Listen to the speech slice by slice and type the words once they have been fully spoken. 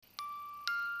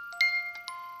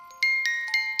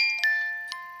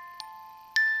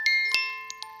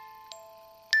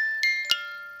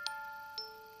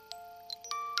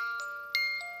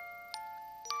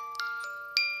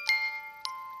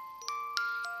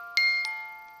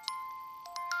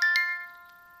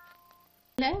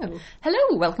Hello.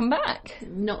 Hello, welcome back.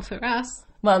 Not for us.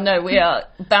 Well, no, we are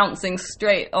bouncing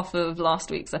straight off of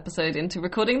last week's episode into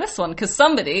recording this one because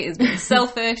somebody is being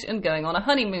selfish and going on a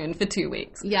honeymoon for 2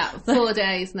 weeks. Yeah, 4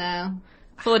 days now.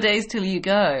 4 days till you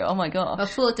go. Oh my gosh. Well,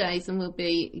 4 days and we'll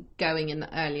be going in the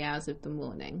early hours of the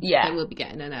morning. Yeah. So we'll be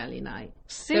getting an early night.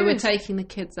 Seriously? So we're taking the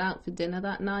kids out for dinner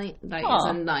that night. Like, it's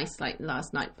a nice,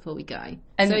 last night before we go.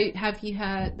 And so have you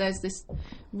heard, there's this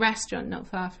restaurant not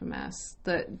far from us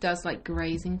that does,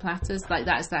 grazing platters.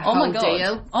 That's their whole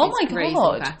deal. Oh it's my God. Grazing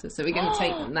platters. So we're going to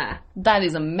take them there. That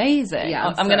is amazing. Yeah,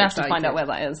 I'm going to have to find out where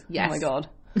that is. Yes. Oh my God.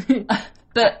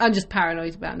 But I'm just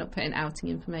paranoid about not putting outing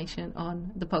information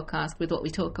on the podcast with what we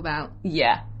talk about.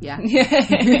 Yeah. Yeah.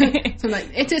 So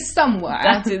it is somewhere.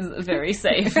 That is very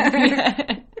safe.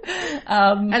 At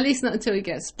least not until we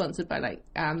get sponsored by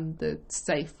the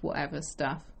safe whatever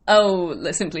stuff. Oh,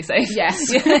 Simply Safe. Yes.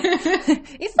 Is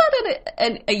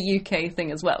that a UK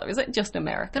thing as well, or is it just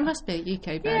America? There must be a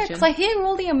UK version. Yeah, because I hear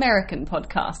all the American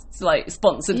podcasts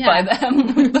sponsored by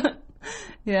them.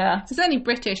 Yeah. There's only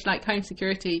British home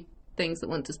security things that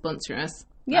want to sponsor us.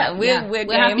 Yeah, we're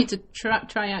happy to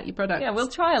try out your product. Yeah, we'll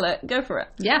trial it. Go for it.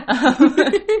 Yeah.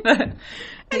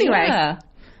 Anyway,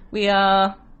 we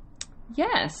are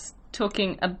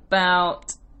talking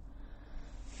about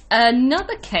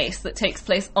another case that takes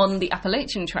place on the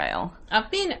Appalachian Trail. I've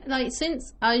been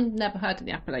since I've never heard of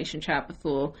the Appalachian Trail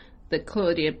before, the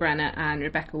Claudia Brenner and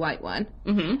Rebecca White one,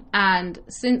 and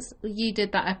since you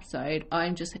did that episode,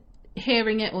 I'm just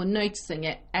hearing it or noticing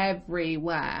it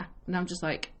everywhere, and I'm just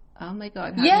like, oh my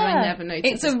God, how did I never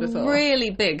notice this before? It's a really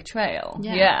big trail.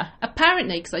 Yeah.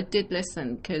 Apparently, because I did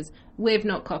listen, because we've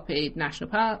not copied National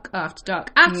Park After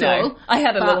Dark at all. I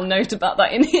had a little note about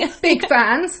that in here. Big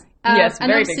fans. Yes, and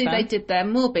very obviously big fans. They did their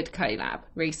Morbid collab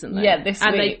recently. Yeah, this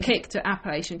and week. And they picked an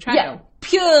Appalachian Trail. Yeah,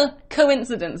 pure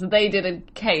coincidence. They did a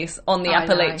case on the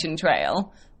Appalachian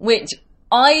Trail, which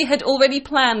I had already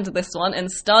planned this one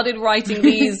and started writing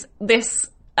this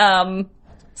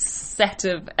set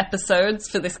of episodes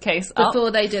for this case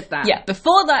before they did that. Yeah,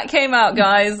 before that came out,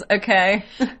 guys. Okay.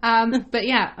 But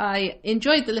yeah, I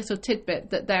enjoyed the little tidbit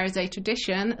that there is a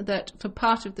tradition that for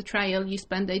part of the trail you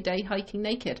spend a day hiking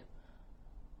naked.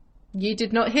 You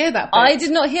did not hear that bit. I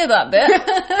did not hear that bit.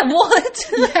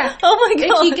 What? Yeah. Oh my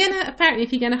God.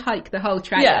 If you're gonna hike the whole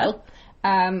trail,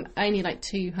 only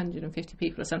 250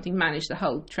 people or something manage the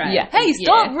whole trail. Yeah. Hey,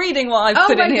 stop reading what I've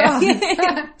put in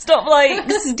here. Stop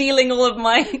stealing all of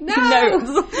my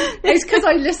notes. It's because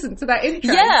I listened to that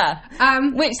intro. Yeah.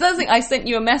 Which the other thing, I sent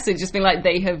you a message just being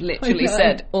they have literally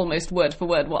said almost word for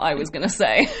word what I was going to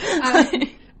say.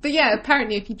 But yeah,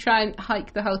 apparently if you try and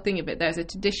hike the whole thing a bit, there's a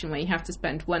tradition where you have to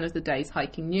spend one of the days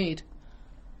hiking nude.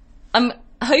 I'm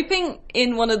hoping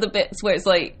in one of the bits where it's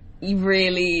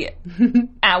really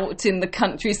out in the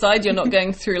countryside, you're not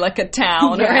going through a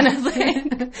town or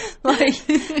anything.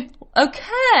 Okay.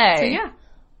 So yeah.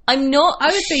 I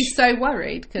would be so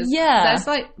worried because there's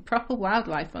proper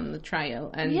wildlife on the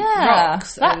trail and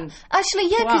rocks and actually,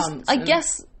 because I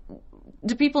guess,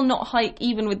 do people not hike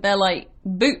even with their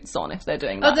boots on if they're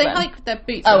doing that? Oh, they hike with their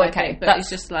boots on. Okay. But it's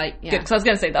just good, because I was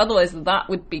going to say, otherwise that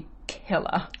would be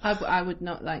killer. I would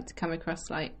not like to come across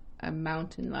a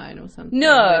mountain lion or something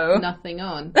with nothing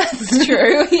on. That's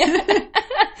true, yeah.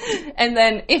 And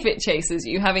then if it chases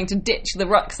you, having to ditch the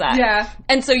rucksack. Yeah.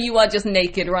 And so you are just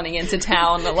naked running into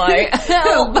town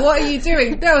help, what are you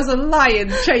doing? There was a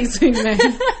lion chasing me.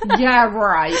 Yeah,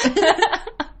 right.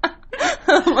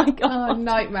 Oh my God. Oh,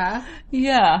 nightmare.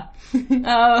 Yeah.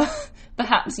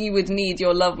 Perhaps you would need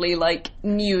your lovely,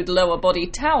 nude lower body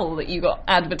towel that you got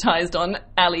advertised on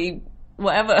earlier.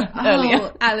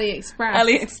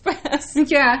 AliExpress.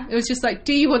 Yeah, it was just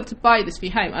do you want to buy this for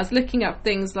your home? I was looking up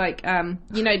things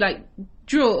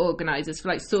drawer organisers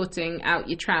for sorting out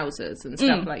your trousers and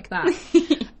stuff like that.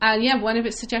 And yeah, one of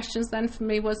its suggestions then for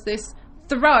me was this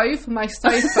throw for my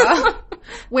sofa,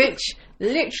 which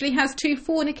literally has 2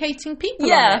 fornicating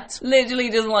people on it.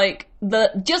 Literally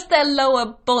just their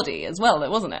lower body as well,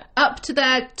 wasn't it? Up to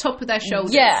their top of their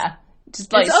shoulders. Yeah.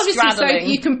 Just it's obviously straddling. So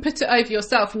you can put it over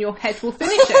yourself and your head will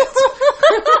finish it.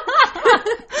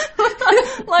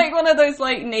 One of those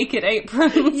naked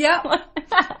aprons. Yep.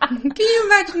 Can you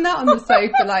imagine that on the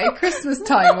sofa at Christmas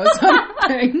time or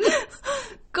something?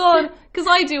 God, because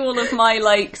I do all of my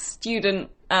student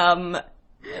that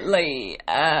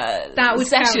would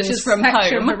sessions from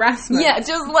home. Harassment. Yeah,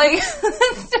 just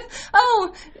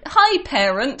oh, hi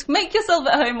parent, make yourself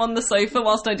at home on the sofa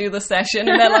whilst I do the session,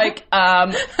 and they're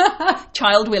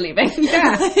child, we're leaving.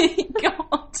 Yeah.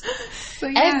 God. So,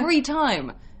 yeah. Every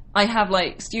time. I have,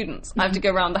 like, students. I have to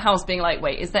go around the house being like,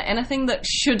 wait, is there anything that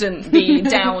shouldn't be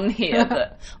down here?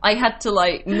 That I had to,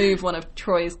 like, move one of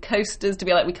Troy's coasters to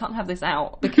be like, we can't have this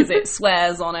out because it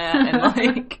swears on it, and,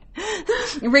 like,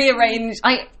 rearrange.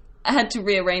 I had to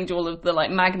rearrange all of the,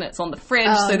 like, magnets on the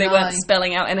fridge so they weren't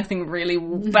spelling out anything really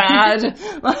bad.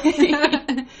 Like,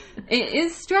 it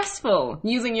is stressful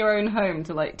using your own home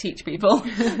to, like, teach people.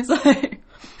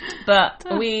 But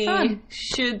we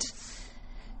should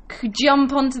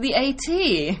jump onto the AT.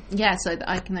 Yeah, so that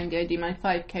I can then go do my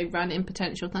 5k run in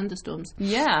potential thunderstorms.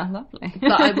 Yeah, lovely.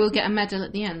 But I will get a medal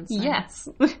at the end. So. Yes,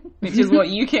 which is what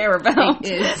you care about.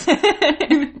 It is.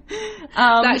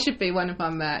 That should be one of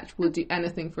our merch. We'll do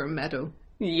anything for a medal.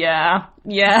 Yeah,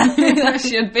 that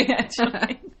should be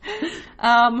actually.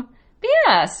 But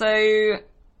yeah, so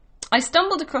I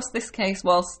stumbled across this case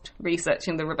whilst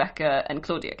researching the Rebecca and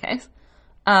Claudia case.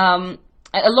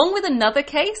 Along with another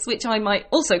case, which I might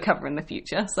also cover in the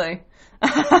future, so...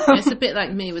 It's a bit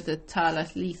like me with the Tala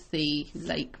Lethe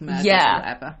Lake murders or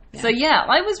whatever. Yeah. So yeah,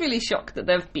 I was really shocked that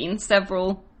there have been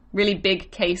several really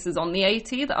big cases on the AT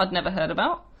that I'd never heard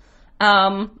about.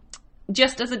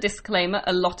 Just as a disclaimer,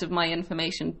 a lot of my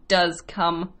information does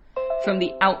come from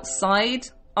the Outside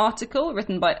article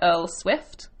written by Earl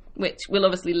Swift, which we'll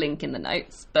obviously link in the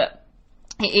notes, but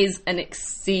it is an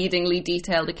exceedingly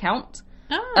detailed account.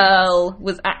 Oh. Earl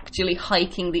was actually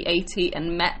hiking the AT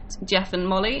and met Geoff and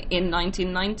Molly in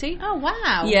 1990. Oh,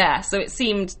 wow. Yeah, so it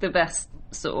seemed the best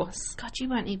source. God, you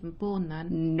weren't even born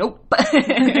then. Nope.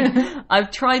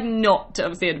 I've tried not to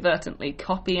obviously advertently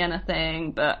copy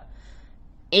anything, but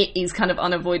it is kind of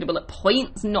unavoidable at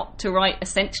points not to write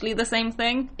essentially the same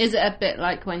thing. Is it a bit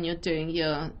like when you're doing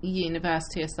your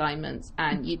university assignments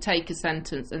and you take a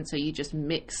sentence and so you just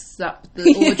mix up the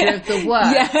order of the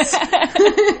words?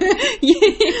 Yeah.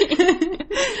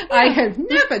 I have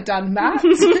never done that.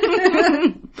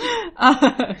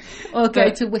 Or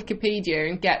go to Wikipedia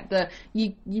and get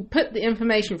you put the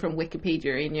information from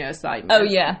Wikipedia in your assignment. Oh,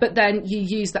 yeah. But then you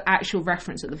use the actual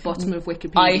reference at the bottom of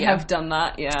Wikipedia. I have done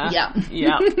that, yeah.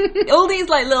 Yeah. All these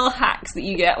like little hacks that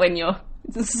you get when you're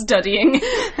studying.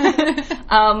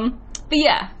 But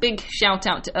yeah, big shout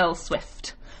out to Earl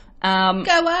Swift. Go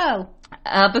Earl!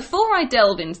 Before I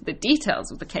delve into the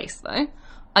details of the case, though,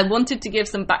 I wanted to give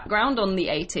some background on the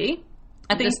AT.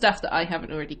 I think the stuff that I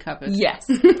haven't already covered. Yes.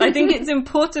 I think it's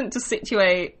important to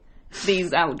situate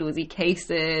these outdoorsy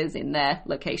cases in their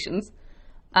locations.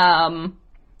 And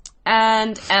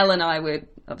Elle and I were,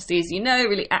 obviously, as you know,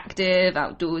 really active,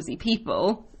 outdoorsy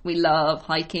people. We love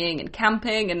hiking and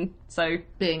camping, and so...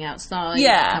 being outside,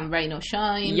 come rain or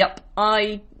shine. Yep.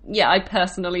 I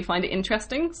personally find it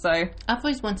interesting, so... I've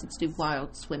always wanted to do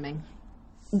wild swimming.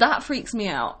 That freaks me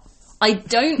out. I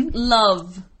don't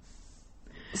love...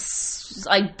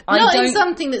 Not in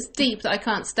something that's deep that I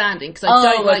can't stand in, because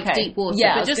I don't like deep water.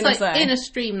 Yeah, but just like in a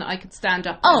stream that I could stand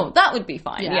up in. Oh, that would be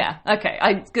fine, yeah. Okay,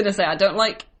 I was going to say, I don't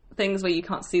like things where you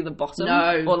can't see the bottom.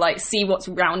 No. Or like see what's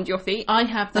round your feet. I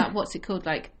have that, what's it called,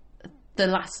 like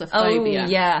thalassophobia. Oh,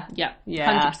 yeah. Yep,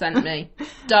 100% me.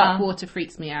 Dark water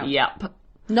freaks me out. Yep.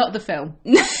 Not the film.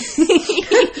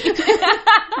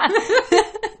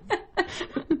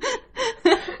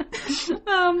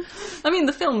 I mean,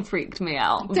 the film freaked me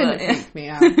out. Didn't freak me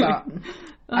out, but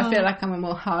I feel like I'm a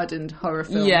more hardened horror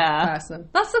film person.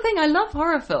 That's the thing. I love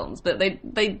horror films, but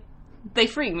they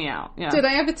freak me out. Yeah. Did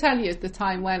I ever tell you the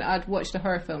time when I'd watched a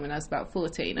horror film when I was about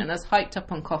 14 and I was hyped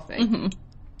up on coffee? Mm-hmm.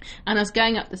 And I was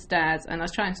going up the stairs and I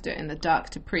was trying to do it in the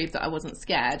dark to prove that I wasn't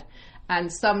scared.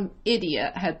 And some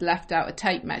idiot had left out a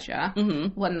tape measure,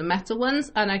 one of the metal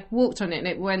ones, and I walked on it and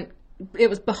it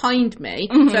was behind me,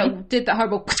 so it did that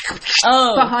horrible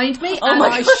behind me, and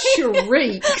I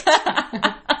shrieked.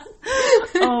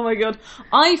 Oh my god.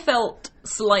 I felt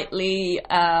slightly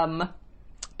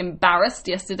embarrassed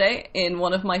yesterday in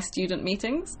one of my student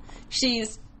meetings.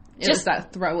 It was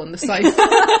that throw on the sofa.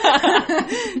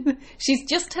 She's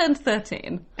just turned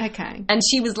 13. Okay. And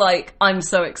she was like, I'm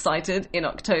so excited, in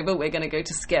October we're going to go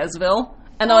to Scaresville.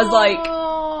 And I was like,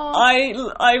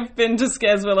 I've been to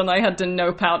Scaresville and I had to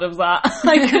nope out of that.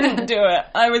 I couldn't do it.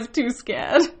 I was too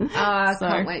scared. I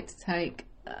can't wait to take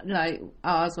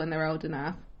ours when they're old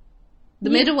enough. The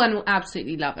middle one will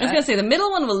absolutely love it. I was going to say, the middle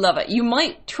one will love it. You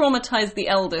might traumatise the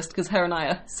eldest because her and I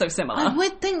are so similar. I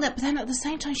would think that, but then at the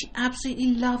same time, she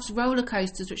absolutely loves roller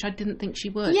coasters, which I didn't think she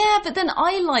would. Yeah, but then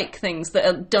I like things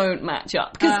that don't match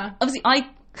up. Because obviously I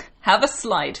have a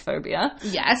slide phobia.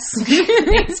 Yes.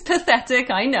 It's pathetic,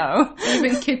 I know.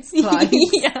 Even kids slide.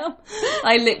 Yeah.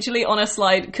 I literally, on a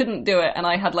slide, couldn't do it, and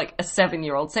I had like a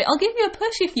 7-year-old say, I'll give you a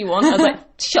push if you want. I was like,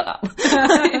 shut up.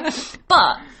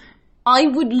 But I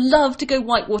would love to go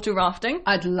whitewater rafting.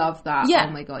 I'd love that. Yeah,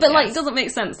 oh my god. but yes. it doesn't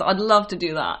make sense that I'd love to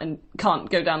do that and can't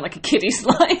go down like a kiddie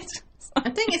slide.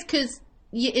 I think it's because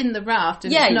you're in the raft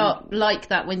and it's not like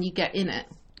that when you get in it.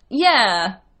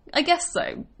 Yeah, I guess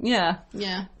so. Yeah.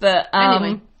 But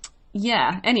anyway.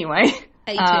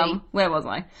 18. Where was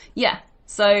I? Yeah.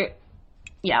 So,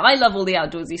 yeah, I love all the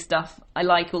outdoorsy stuff. I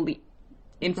like all the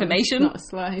information. Not a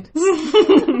slide.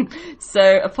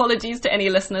 So, apologies to any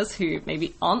listeners who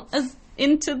maybe aren't as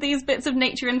into these bits of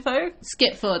nature info.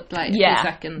 Skip forward a few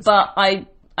seconds. But I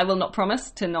will not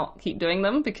promise to not keep doing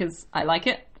them because I like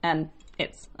it and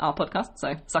it's our podcast,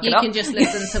 so suck it up. You can just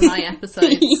listen to my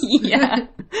episodes. Yeah.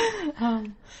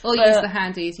 Or use the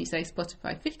handy, as you say,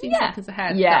 Spotify. 15 seconds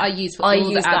ahead. Yeah. That I use for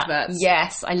all the adverts.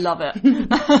 Yes, I love it.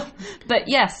 But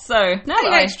yes, so now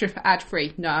extra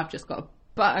ad-free. No, I've just got a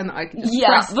button that I can just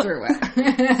press through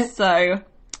it. So,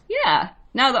 yeah.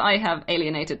 Now that I have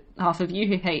alienated half of you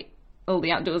who hate all the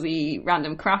outdoorsy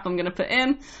random crap I'm going to put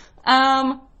in,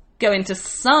 go into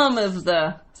some of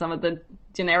the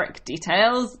generic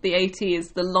details. The AT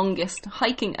is the longest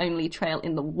hiking-only trail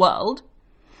in the world.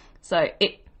 So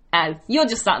as you're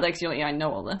just sat there because you're like, yeah, I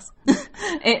know all this.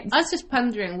 I was just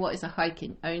pondering, what is a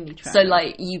hiking-only trail? So,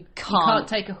 you can't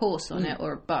take a horse on it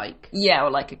or a bike. Yeah,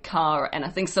 or like a car or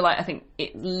anything. So, I think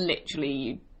it literally,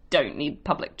 you don't need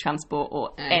public transport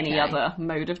or any other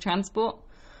mode of transport.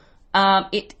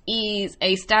 It is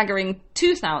a staggering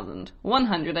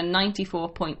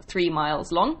 2,194.3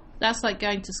 miles long. That's like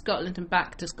going to Scotland and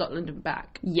back to Scotland and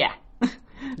back. Yeah.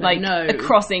 No.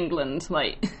 Across England,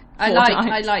 I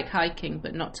like hiking,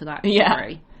 but not to that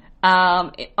degree. Yeah.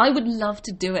 I would love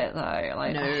to do it,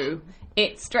 though. No.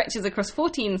 It stretches across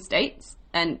 14 states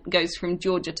and goes from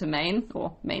Georgia to Maine,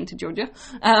 or Maine to Georgia.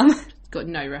 Got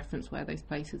no reference where those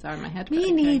places are in my head.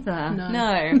 Me neither.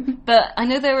 No. But I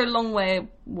know they're a long way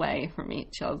away from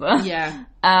each other. Yeah.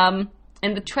 And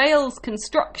the trail's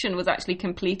construction was actually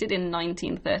completed in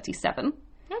 1937.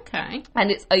 Okay.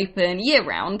 And it's open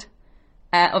year-round.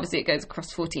 Obviously, it goes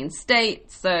across 14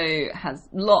 states, so it has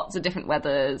lots of different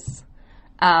weathers.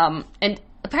 And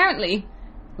apparently,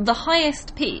 the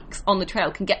highest peaks on the trail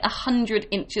can get 100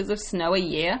 inches of snow a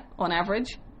year on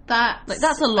average.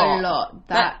 That's a lot.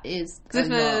 That is a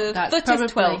lot. That's foot probably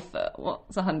is 12 foot.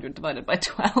 What's 100 divided by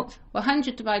 12? Well,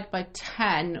 100 divided by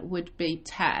 10 would be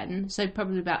 10, so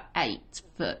probably about 8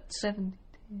 foot. 72.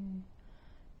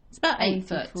 It's about 8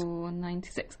 foot.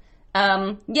 96.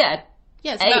 Yeah,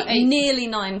 it's about 8. Nearly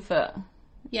 9 foot.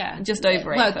 Yeah. Just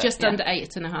over 8 well, foot. just under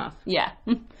 8.5. Yeah.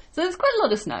 So there's quite a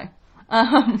lot of snow.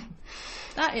 I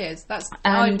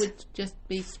would just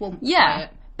be swamped by it.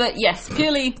 But yes,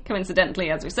 purely coincidentally,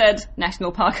 as we said,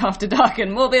 National Park After Dark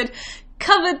and Morbid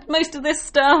covered most of this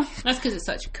stuff. That's because it's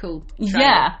such a cool trail.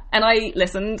 Yeah, and I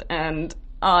listened and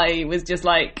I was just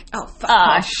like,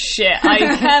 shit,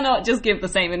 I cannot just give the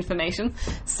same information.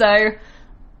 So,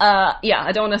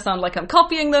 I don't want to sound like I'm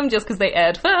copying them just because they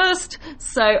aired first.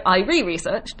 So I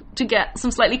re-researched to get some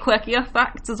slightly quirkier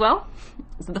facts as well.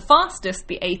 So the fastest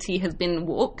the AT has been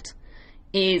walked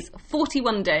is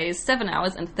 41 days, 7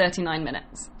 hours and 39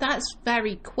 minutes. That's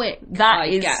very quick. That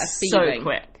is so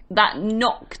quick. That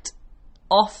knocked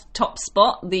off top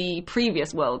spot the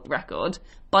previous world record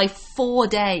by 4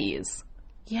 days.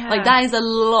 Yeah. That is a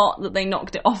lot that they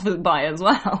knocked it off by as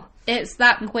well. It's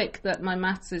that quick that my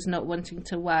maths is not wanting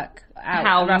to work out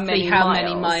how many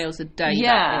miles a day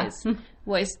that is.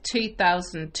 What is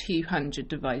 2,200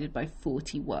 divided by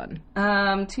 41?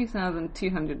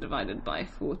 2,200 divided by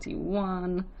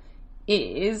 41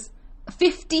 is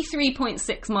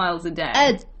 53.6 miles a day.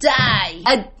 A day!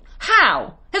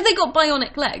 How? Have they got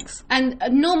bionic legs? And a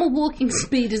normal walking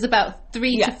speed is about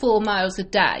 3 to 4 miles a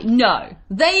day. No.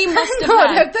 They must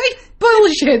have they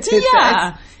bullshitted this?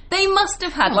 They must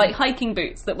have had, hiking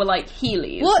boots that were like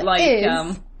Heelys.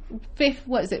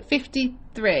 What is it,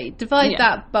 53? Divide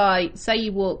that by, say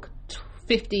you walk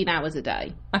 15 hours a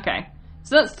day. Okay.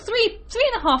 So that's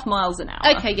 3.5 miles an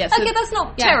hour. Okay, yes. Yeah, so that's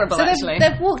not terrible, so actually.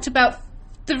 They've walked about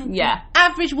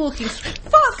average walking...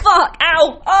 Fuck!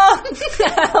 Ow!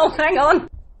 Oh, hang on.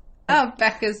 Oh,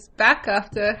 Becca's back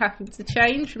after having to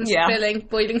change from spilling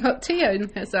boiling hot tea on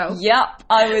herself. Yep,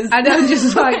 I was... And I'm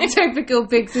just typical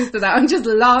big sister that. I'm just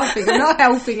laughing and not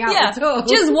helping out at all.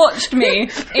 Just watched me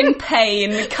in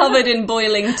pain, covered in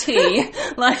boiling tea.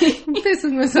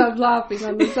 Pissing myself laughing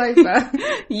on the sofa.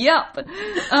 Yep.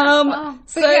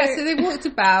 So they walked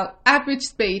about average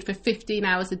speed for 15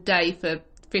 hours a day for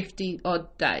 50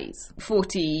 odd days.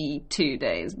 42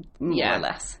 days, more or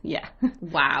less. Yeah.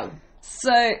 Wow.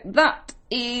 So that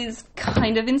is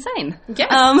kind of insane.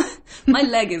 Yes. My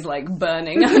leg is like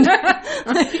burning.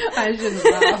 I shouldn't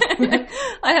laugh.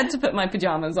 I had to put my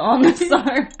pajamas on, so.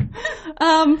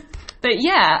 But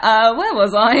yeah, where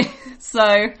was I?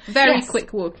 So Very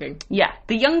quick walking. Yeah,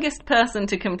 the youngest person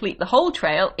to complete the whole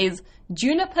trail is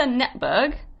Juniper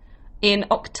Netberg in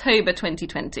October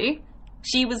 2020.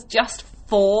 She was just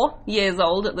 4 years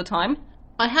old at the time.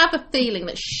 I have a feeling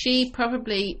that she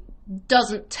probably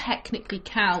doesn't technically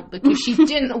count because she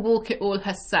didn't walk it all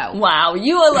herself. Wow,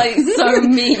 you are like so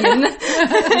mean.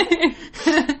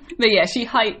 But yeah, she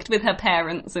hiked with her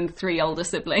parents and 3 older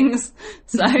siblings.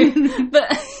 So,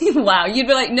 but wow, you'd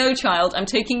be like, no child, I'm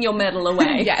taking your medal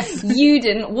away. Yes. You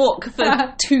didn't walk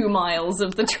for 2 miles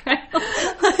of the trail.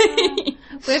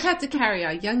 We've had to carry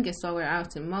our youngest while we're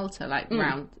out in Malta,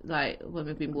 round, when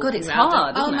we've been walking God, it's around.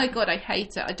 hard, Oh isn't my it? God, I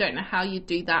hate it. I don't know how you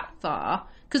do that far.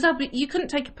 Because you couldn't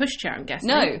take a pushchair, I'm guessing.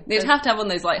 No, they'd have to have one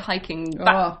of those like hiking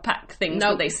backpack things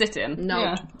that they sit in. No,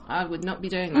 Yeah. I would not be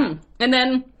doing that. And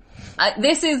then,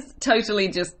 this is totally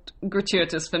just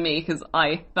gratuitous for me because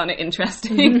I found it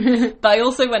interesting. But I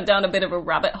also went down a bit of a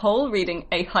rabbit hole reading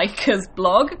a hiker's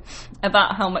blog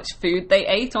about how much food they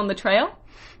ate on the trail.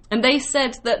 And they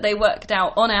said that they worked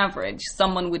out, on average,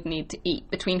 someone would need to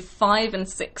eat between 5,000 and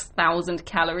 6,000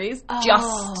 calories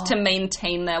just to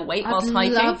maintain their weight whilst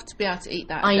hiking. I'd love to be able to eat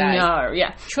that I day. know,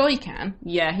 yeah. Troy can.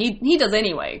 Yeah, he does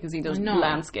anyway, because he does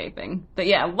landscaping. But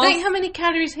yeah, Think how many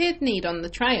calories he'd need on the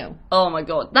trail. oh my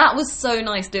god, that was so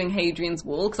nice doing Hadrian's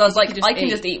Wall, because I was like, I can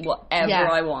just eat whatever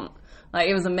I want. Like,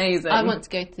 it was amazing. I want to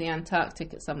go to the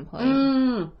Antarctic at some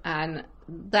point. And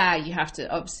there you have to,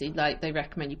 obviously, they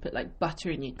recommend you put,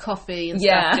 butter in your coffee and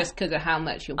stuff just because of how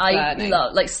much you're burning.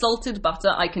 I love, salted butter,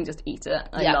 I can just eat it.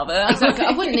 I love it. Exactly.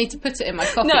 I wouldn't need to put it in my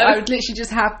coffee. No. I would literally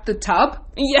just have the tub.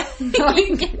 Yeah.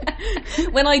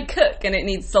 When I cook and it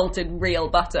needs salted real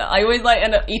butter, I always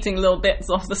end up eating little bits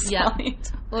off the side. Yeah.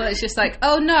 Well, it's just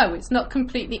oh no, it's not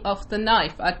completely off the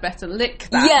knife. I'd better lick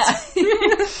that.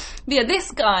 Yeah. Yeah,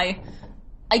 this guy,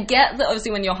 I get that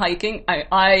obviously when you're hiking,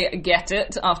 I get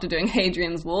it after doing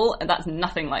Hadrian's Wall, and that's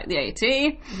nothing like the AT.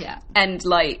 Yeah. And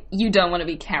you don't want to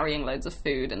be carrying loads of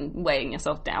food and weighing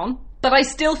yourself down. But I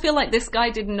still feel like this guy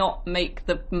did not make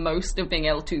the most of being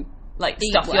able to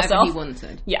Eat stuff whatever yourself. he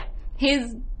wanted. Yeah.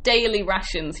 His daily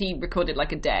rations, he recorded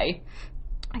a day,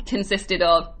 consisted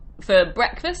of, for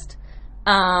breakfast,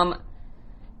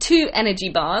 2 energy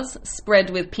bars spread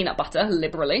with peanut butter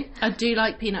liberally. I do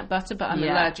like peanut butter, but I'm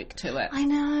allergic to it. I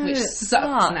know. Which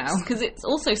sucks now. Because it's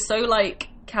also so,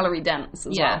 calorie dense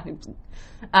as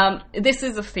well. This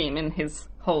is a theme in his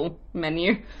whole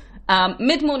menu.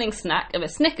 Mid-morning snack of a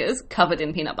Snickers covered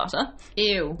in peanut butter.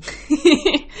 Ew.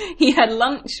 He had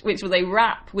lunch, which was a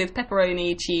wrap with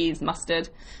pepperoni, cheese, mustard,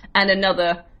 and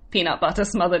another peanut butter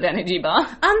smothered energy bar.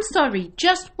 I'm sorry,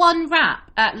 just one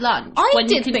wrap at lunch when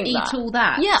you can eat all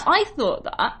that? Yeah, I thought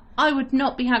that. I would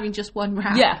not be having just one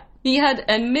wrap. Yeah. He had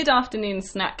a mid-afternoon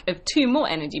snack of 2 more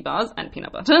energy bars and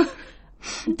peanut butter.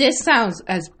 This sounds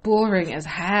as boring as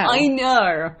hell. I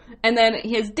know. And then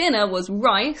his dinner was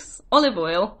rice, olive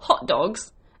oil, hot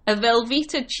dogs, a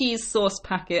Velveeta cheese sauce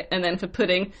packet, and then for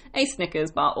pudding, a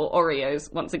Snickers bar or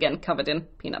Oreos, once again covered in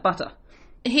peanut butter.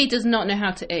 He does not know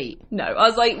how to eat. No, I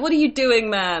was like, what are you doing,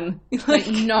 man?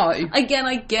 No. Again,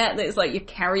 I get that it's you're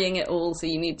carrying it all, so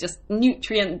you need just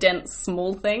nutrient-dense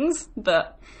small things,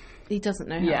 but... He doesn't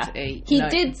know how to eat. He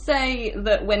did say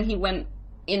that when he went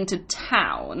into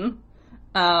town,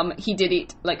 he did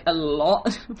eat, a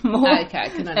lot more I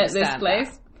can understand at this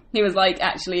place. that. He was like,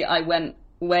 actually, I went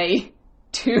way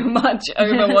too much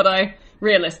over what I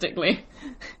realistically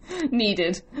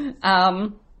needed.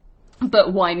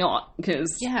 But why not?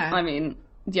 Because,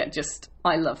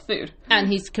 I love food. And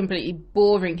he's completely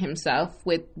boring himself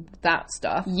with that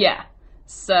stuff. Yeah.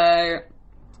 So,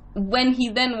 when he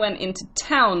then went into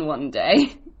town one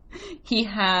day, he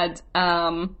had,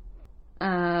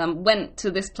 went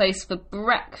to this place for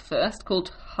breakfast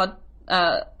called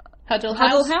Huddle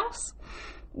House,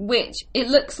 which it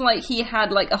looks like he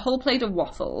had, a whole plate of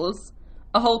waffles,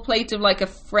 a whole plate of, a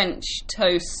French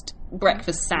toast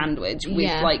breakfast sandwich with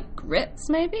grits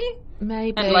maybe and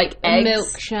eggs, a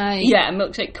milkshake. a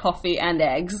milkshake, coffee and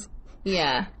eggs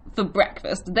for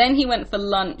breakfast. Then he went for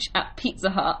lunch at Pizza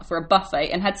Hut for a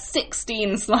buffet and had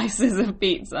 16 slices of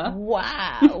pizza.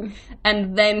 Wow.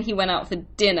 And then he went out for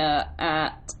dinner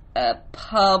at a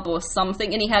pub or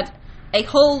something, and he had a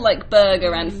whole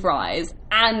burger and fries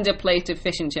and a plate of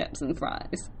fish and chips and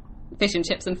fries. Fish and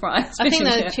chips and fries. I think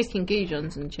they're chicken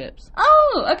goujons and chips.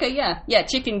 Oh, okay, yeah. Yeah,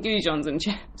 chicken goujons and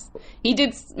chips. He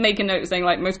did make a note saying,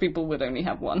 most people would only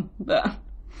have one, but...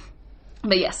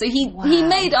 But yeah, so he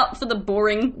made up for the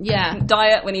boring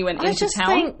diet when he went into town.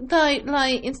 I just think,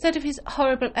 like, instead of his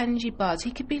horrible energy bars,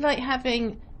 he could be, like,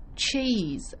 having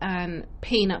cheese and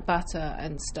peanut butter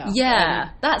and stuff. Yeah,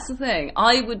 that's the thing.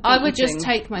 I would just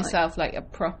take myself, like, a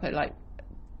proper, like,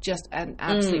 just an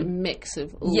absolute mix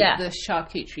of all the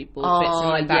charcuterie board bits in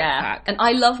my backpack. Yeah. And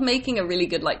I love making a really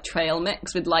good, like, trail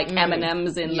mix with, like,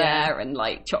 M&Ms in there and,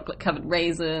 like, chocolate-covered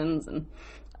raisins and...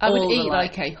 I would eat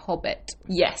like a hobbit.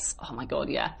 Yes. Oh my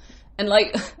god, yeah. And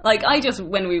like I just,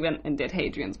 when we went and did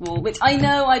Hadrian's Wall, which I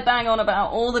know I bang on about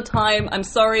all the time. I'm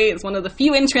sorry, it's one of the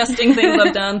few interesting things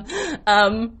I've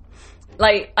done.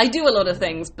 Like, I do a lot of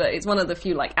things, but it's one of the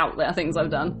few, like, out there things I've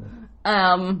done.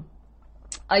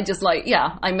 I just, like,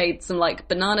 I made some, like,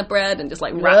 banana bread and just,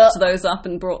 like, wrapped those up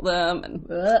and brought them. And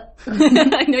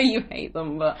I know you hate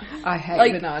them, but... I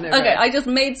hate banana bread. Okay, I just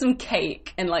made some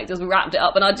cake and, like, just wrapped it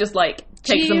up, and I'd just, like,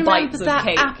 take some bites of cake. Do you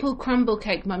remember that apple crumble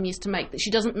cake Mum used to make that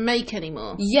she doesn't make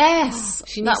anymore? Yes!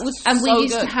 And we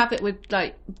used to have it with,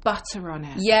 like, butter on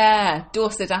it. Yeah,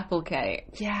 Dorset apple cake.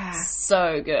 Yeah.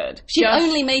 So good. She'd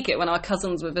only make it when our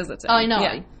cousins were visiting. I know.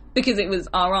 Yeah. Because it was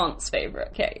our aunt's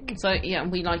favourite cake. So, yeah, and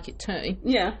we like it too.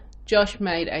 Yeah. Josh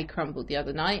made a crumble the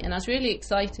other night, and I was really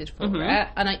excited for it.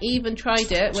 And I even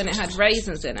tried it when it had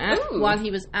raisins in it while he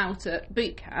was out at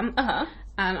boot camp.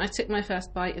 And I took my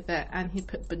first bite of it, and he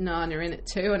put banana in it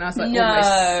too, and I was like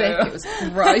almost sick. It was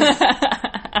gross.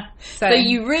 So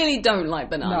you really don't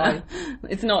like banana. No.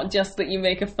 It's not just that you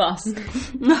make a fuss.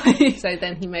 So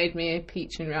then he made me a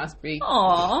peach and raspberry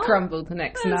crumble the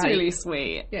next night. That's really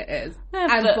sweet. It is.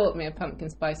 And bought me a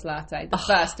pumpkin spice latte, the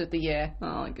first of the year.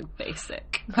 Oh, good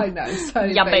basic. I know, so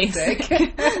basic.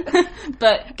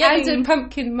 But and a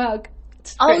pumpkin mug.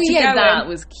 Oh yeah, that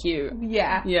was cute.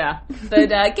 Yeah. Yeah. But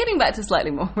getting back to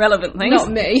slightly more relevant things.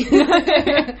 Not me.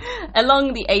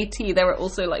 Along the AT, there were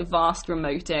also, like, vast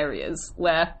remote areas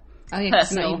where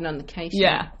it's not even on the case.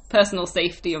 Yeah. Personal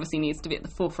safety obviously needs to be at the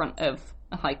forefront of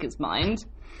a hiker's mind.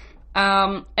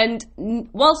 And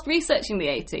whilst researching the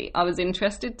AT, I was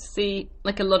interested to see,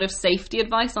 like, a lot of safety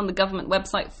advice on the government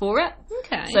website for it.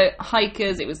 Okay. So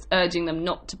hikers, it was urging them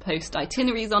not to post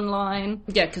itineraries online.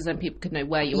 Yeah, because then people could know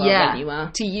where you are when you are.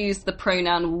 To use the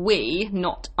pronoun we,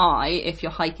 not I, if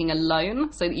you're hiking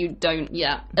alone, so that you don't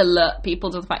alert people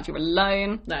to the fact you're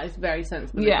alone. That is very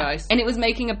sensible advice. And it was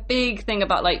making a big thing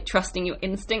about, like, trusting your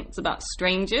instincts about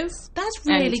strangers. That's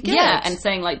really good. Yeah, and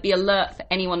saying, like, be alert for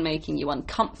anyone making you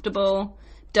uncomfortable.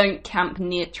 Don't camp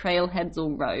near trailheads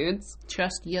or roads.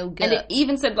 Trust your gut. And it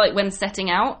even said, like, when setting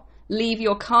out, leave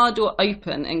your car door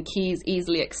open and keys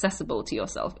easily accessible to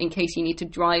yourself in case you need to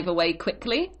drive away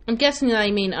quickly. I'm guessing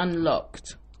they mean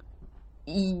unlocked.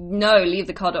 No, leave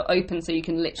the car door open so you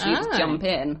can literally just jump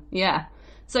in. Yeah.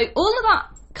 So all of that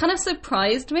kind of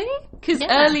surprised me, because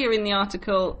earlier in the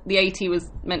article, the AT was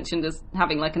mentioned as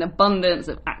having, like, an abundance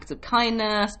of acts of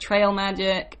kindness, trail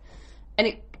magic,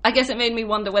 and I guess it made me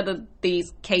wonder whether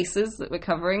these cases that we're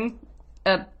covering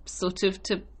are sort of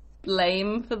to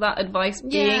blame for that advice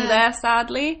being there,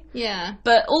 sadly. Yeah.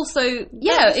 But also,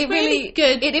 it really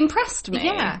good. It impressed me.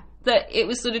 Yeah. That it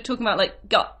was sort of talking about, like,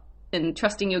 gut and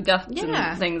trusting your gut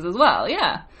and things as well.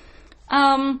 Yeah.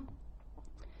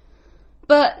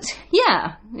 But,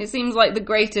 yeah, it seems like the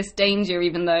greatest danger,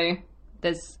 even though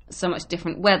there's so much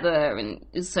different weather and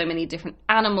there's so many different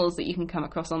animals that you can come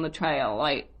across on the trail,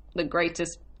 like, the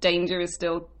greatest danger is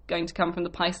still going to come from the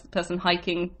person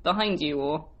hiking behind you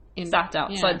or sat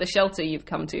outside the shelter you've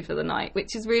come to for the night,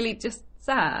 which is really just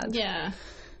sad. Yeah.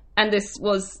 And this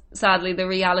was sadly the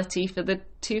reality for the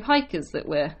two hikers that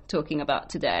we're talking about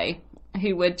today,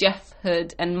 who were Geoff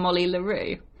Hood and Molly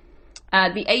LaRue.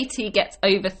 The AT gets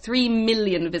over 3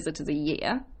 million visitors a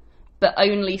year, but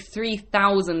only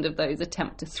 3,000 of those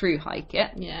attempt to through hike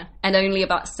it. Yeah. And only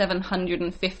about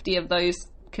 750 of those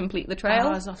complete the trail.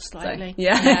 I was off slightly.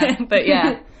 So, but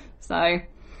so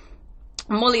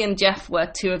Molly and Geoff were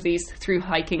two of these through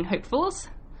hiking hopefuls,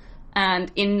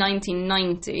 and in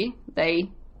 1990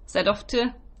 they set off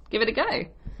to give it a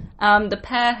go. The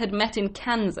pair had met in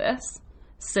Kansas,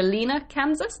 Salina,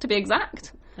 Kansas to be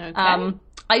exact. Okay.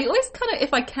 I always kind of,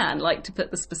 if I can, like to put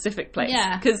the specific place.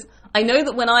 Yeah. Because I know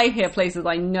that when I hear places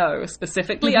I know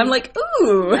specifically, I'm like,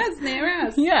 ooh. That's near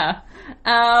us. Yeah.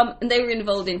 And they were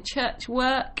involved in church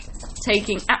work,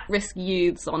 taking at-risk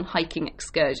youths on hiking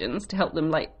excursions to help them,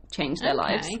 like, change their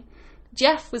lives.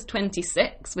 Geoff was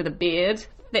 26 with a beard,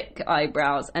 thick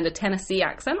eyebrows, and a Tennessee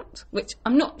accent, which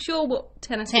I'm not sure what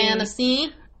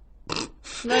Tennessee?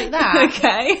 Like that.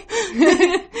 Okay.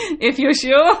 If you're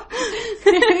sure.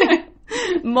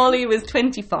 Molly was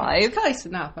 25. Close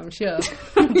enough, I'm sure.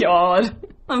 God.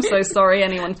 I'm so sorry,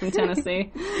 anyone from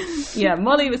Tennessee. Yeah,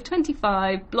 Molly was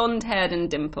 25, blonde-haired and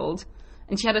dimpled,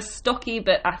 and she had a stocky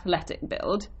but athletic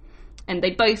build. And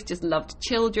they both just loved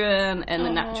children and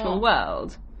the natural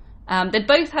world. They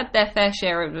both had their fair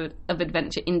share of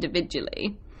adventure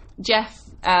individually. Geoff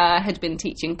had been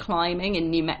teaching climbing in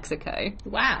New Mexico.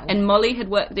 Wow. And Molly had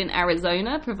worked in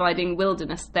Arizona, providing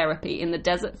wilderness therapy in the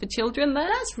desert for children there.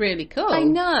 That's really cool. I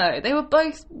know. They were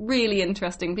both really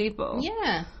interesting people.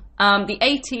 Yeah. The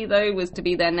AT, though, was to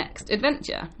be their next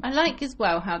adventure. I like as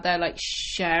well how they're like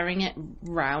sharing it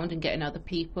round and getting other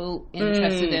people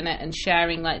interested in it and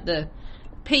sharing like the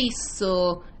peace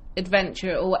or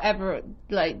adventure or whatever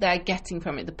like they're getting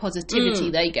from it, the positivity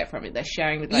they get from it, they're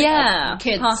sharing with like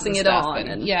kids, passing and it stuff on.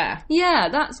 and, yeah,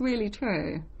 that's really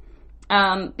true.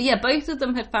 But yeah, both of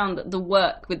them had found that the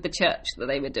work with the church that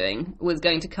they were doing was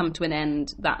going to come to an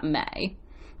end that May,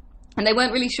 and they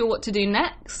weren't really sure what to do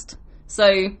next. So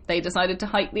they decided to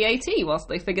hike the AT whilst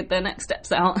they figured their next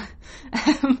steps out.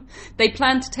 They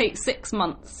planned to take 6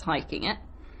 months hiking it.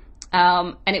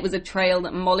 And it was a trail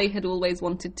that Molly had always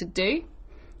wanted to do.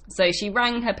 So she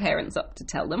rang her parents up to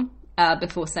tell them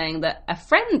before saying that a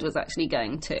friend was actually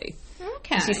going to.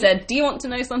 Okay. And she said, "Do you want to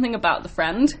know something about the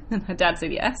friend?" And her dad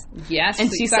said yes. Yes.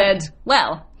 And she said,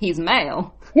 "Well, he's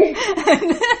male."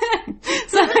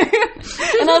 So,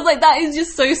 and I was like, that is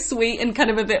just so sweet and kind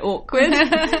of a bit awkward.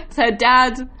 So her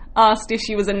dad asked if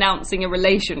she was announcing a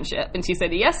relationship, and she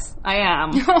said, "Yes, I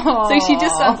am." Aww. So she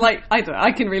just sounds like, I don't know,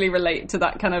 I can really relate to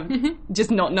that kind of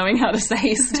just not knowing how to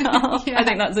say stuff. I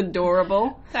think that's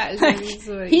adorable. That is really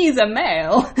sweet. He's a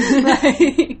male.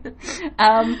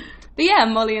 But yeah,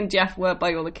 Molly and Geoff were,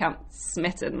 by all accounts,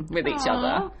 smitten with each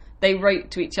other. They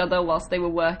wrote to each other whilst they were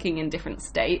working in different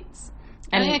states.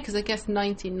 And yeah, because I guess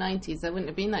 1990s, there wouldn't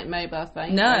have been like mobile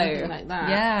phones no, or anything like that.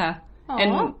 Yeah.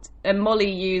 And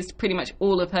Molly used pretty much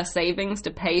all of her savings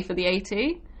to pay for the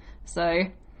AT. So,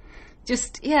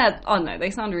 just, yeah, oh no, they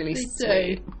sound really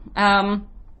sweet.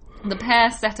 The pair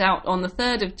set out on the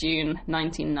 3rd of June,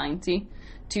 1990,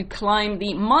 to climb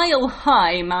the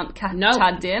mile-high Mount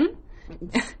Katahdin.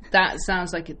 That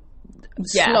sounds like a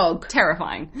slog.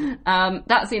 Terrifying.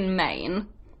 That's in Maine,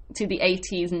 to the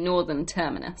AT's northern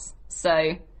terminus.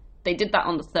 So they did that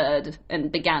on the 3rd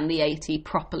and began the AT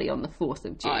properly on the 4th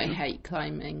of June. I hate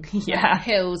climbing. Yeah. Like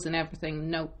hills and everything.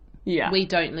 No. Yeah. We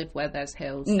don't live where there's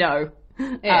hills. No.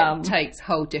 It takes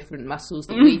whole different muscles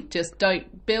that we just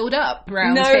don't build up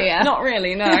around here. No, not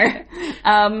really,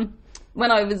 no.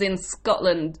 When I was in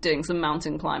Scotland doing some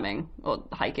mountain climbing or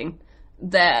hiking,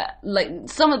 there, like,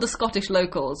 some of the Scottish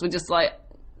locals were just like,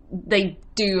 they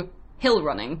do hill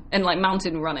running and like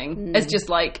mountain running as just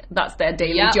like that's their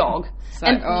daily jog. So,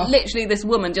 and literally this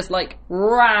woman just like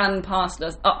ran past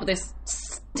us up this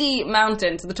steep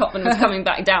mountain to the top and was coming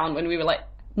back down when we were like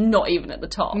not even at the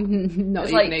top. Not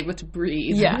even like, able to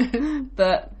breathe. Yeah.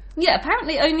 But yeah,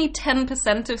 apparently only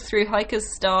 10% of thru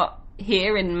hikers start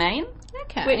here in Maine.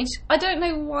 Okay. Which I don't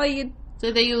know why you'd...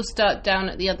 So they all start down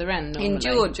at the other end normally. In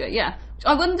Georgia, yeah.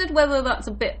 I wondered whether that's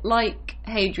a bit like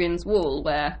Hadrian's Wall,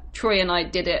 where Troy and I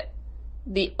did it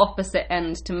the opposite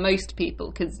end to most people,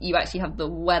 because you actually have the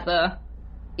weather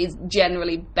is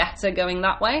generally better going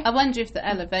that way. I wonder if the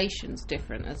elevation's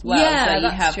different as well. Yeah, so you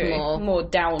that's have true. More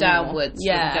downwards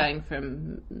than going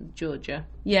from Georgia.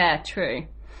 Yeah, true.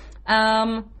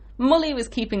 Molly was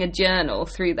keeping a journal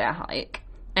through their hike,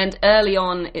 and early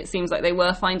on it seems like they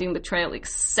were finding the trail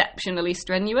exceptionally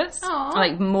strenuous. Aww.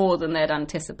 Like more than they'd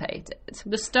anticipated.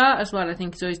 The start as well, I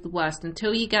think, is always the worst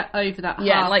until you get over that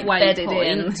halfway like bedded point.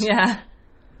 In. Yeah.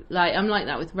 Like, I'm like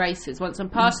that with races. Once I'm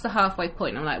past the halfway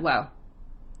point, I'm like, well,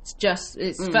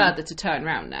 it's further to turn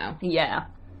around now. Yeah.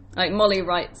 Like, Molly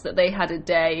writes that they had a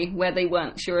day where they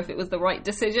weren't sure if it was the right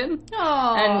decision.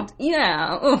 Aww.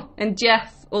 And, and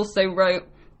Geoff also wrote,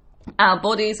 "Our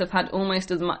bodies have had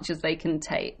almost as much as they can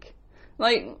take."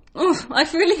 Like, I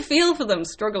really feel for them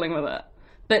struggling with it.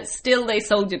 But still they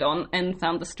soldiered on and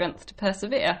found the strength to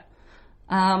persevere.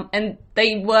 And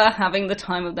they were having the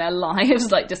time of their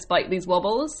lives, like, despite these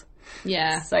wobbles.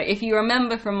 Yeah. So if you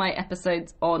remember from my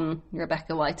episodes on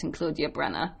Rebecca White and Claudia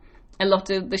Brenner, a lot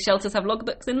of the shelters have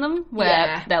logbooks in them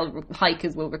where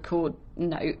hikers will record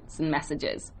notes and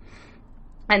messages.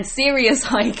 And serious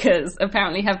hikers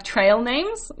apparently have trail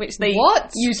names, which they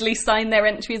usually sign their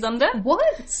entries under.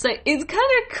 What? So it's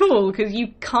kind of cool because you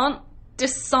can't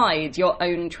decide your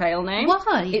own trail name.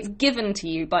 Why? It's given to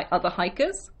you by other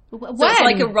hikers. When? So it's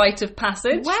like a rite of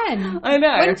passage. When? I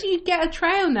know. When do you get a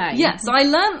trail name? Yeah, so I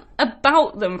learnt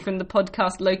about them from the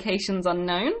podcast Locations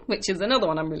Unknown, which is another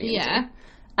one I'm really into.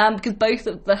 Because both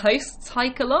of the hosts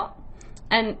hike a lot.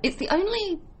 And it's the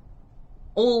only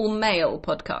all-male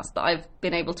podcast that I've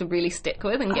been able to really stick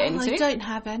with and get into. I don't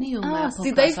have any all-male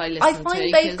podcasts I listen I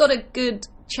find they've got a good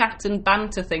chat and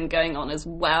banter thing going on as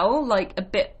well, like a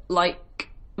bit like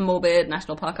Morbid,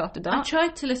 National Park After Dark. I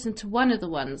tried to listen to one of the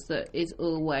ones that is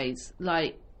always,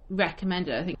 like,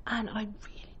 recommended, I think, and I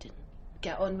really didn't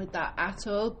get on with that at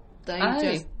all. They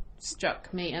just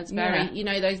struck me as very, you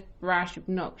know, those brash,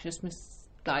 obnoxious,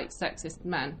 like, sexist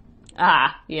men.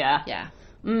 Yeah. Yeah,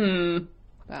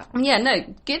 no,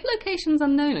 Give Locations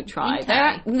Unknown a try.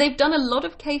 Okay. They've done a lot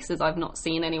of cases I've not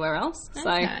seen anywhere else. So,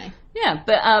 yeah,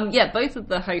 but both of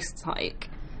the hosts hike.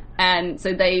 And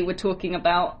so they were talking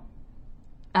about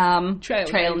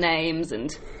trail names, and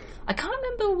I can't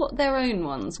remember what their own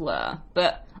ones were,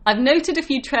 but I've noted a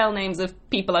few trail names of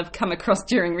people I've come across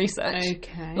during research.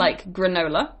 Okay. Like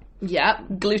Granola.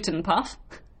 Yep. Gluten Puff.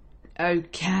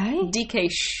 Okay. DK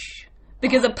Shh.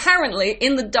 Because apparently,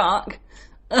 in the dark,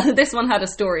 this one had a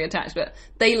story attached to it.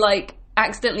 They, like,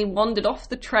 accidentally wandered off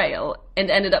the trail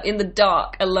and ended up in the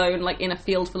dark alone, like, in a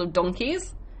field full of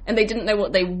donkeys. And they didn't know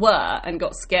what they were and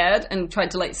got scared and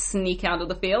tried to, like, sneak out of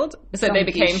the field. So they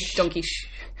became Donkey Shh.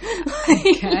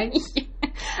 Okay.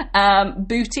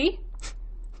 Booty.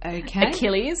 Okay.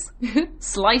 Achilles.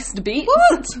 Sliced Beets.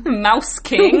 What? Mouse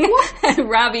King.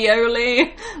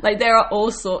 Ravioli. Like, there are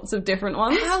all sorts of different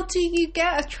ones. How do you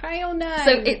get a trail name?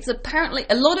 So it's apparently,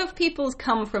 a lot of people's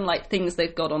come from, like, things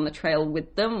they've got on the trail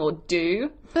with them or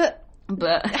do.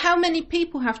 But how many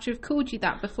people have to have called you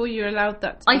that before you're allowed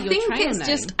that to be your trail name? I think it's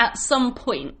just at some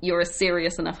point you're a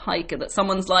serious enough hiker that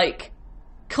someone's like,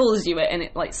 calls you it and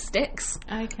it like sticks.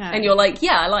 Okay. And you're like,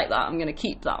 yeah, I like that, I'm going to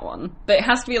keep that one. But it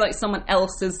has to be like someone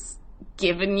else has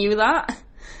given you that.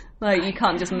 Like, you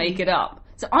can't just make it up.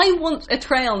 So I want a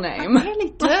trail name. I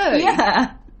really do.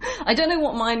 Yeah. I don't know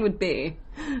what mine would be.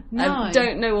 No. I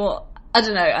don't know what... I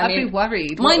don't know. I'd be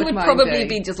worried. Mine would probably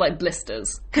be just like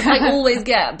blisters. Because I always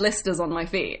get blisters on my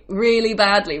feet really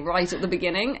badly right at the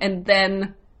beginning, and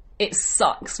then it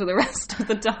sucks for the rest of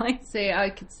the time. See, I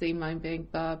could see mine being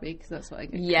Barbie, because that's what I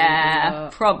get. Yeah,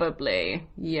 probably.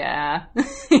 Yeah.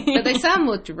 But they sound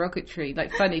more derogatory,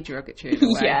 like funny derogatory in a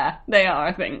way. Yeah, they are,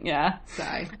 I think, yeah. So.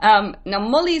 Now,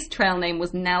 Molly's trail name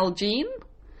was Nalgene.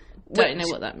 Don't know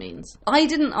what that means. I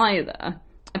didn't either.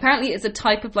 Apparently it's a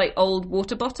type of, like, old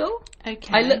water bottle.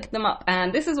 Okay. I looked them up,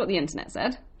 and this is what the internet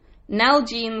said.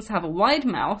 Nalgenes have a wide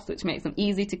mouth, which makes them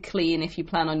easy to clean if you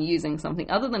plan on using something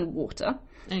other than water.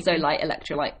 Okay. So, like,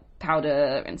 electrolyte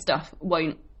powder and stuff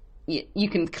won't... You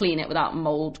can clean it without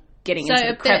mould getting into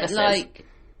the crevices. So a bit like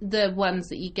the ones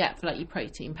that you get for, like, your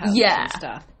protein powders and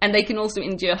stuff. And they can also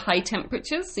endure high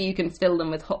temperatures, so you can fill them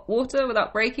with hot water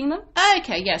without breaking them.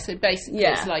 Okay, yeah, so basically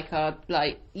it's like our,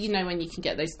 like, you know when you can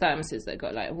get those thermoses that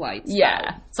got, like, a white spout.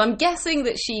 Yeah. So I'm guessing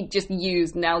that she just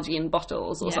used Nalgene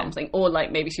bottles or something, or,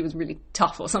 like, maybe she was really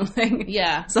tough or something.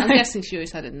 Yeah, so I'm guessing she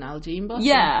always had a Nalgene bottle.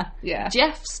 Yeah. Yeah.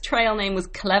 Geoff's trail name was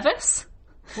Clevis.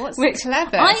 What's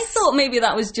Clevis? I thought maybe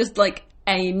that was just, like,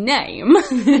 a name.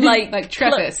 like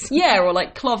Trevis. Or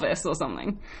like Clovis or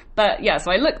something. But yeah,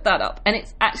 so I looked that up, and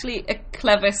it's actually a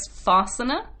Clevis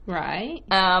fastener. Right.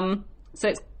 So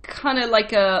it's kind of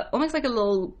like almost like a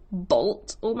little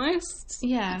bolt, almost.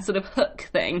 Yeah. Sort of hook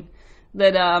thing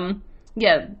that,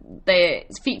 it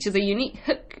features a unique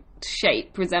hook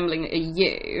shape resembling a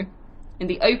U. And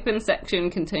the open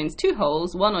section contains 2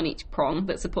 holes, one on each prong,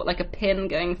 that support like a pin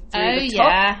going through the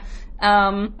top.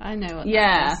 Yeah. I know what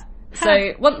that is. So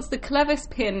once the Clevis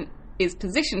pin is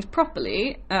positioned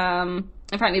properly,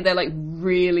 apparently they're like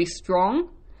really strong.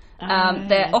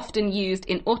 They're often used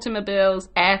in automobiles,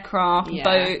 aircraft,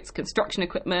 boats, construction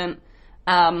equipment.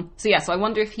 So I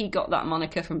wonder if he got that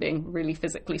moniker from being really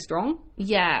physically strong.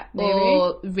 Yeah, maybe.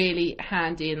 Or really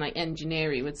handy in like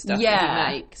engineering with stuff that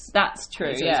he makes. That's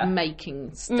true. So it's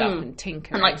making stuff and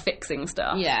tinkering. And like fixing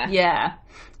stuff. Yeah. Yeah.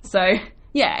 So...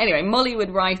 yeah, anyway, Molly would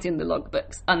write in the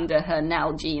logbooks under her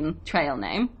Nalgene trail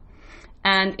name.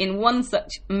 And in one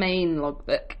such main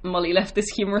logbook, Molly left this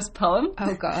humorous poem.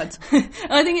 Oh, God.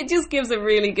 I think it just gives a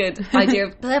really good idea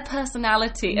of their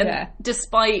personality. And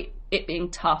despite it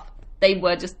being tough, they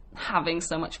were just having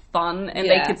so much fun, and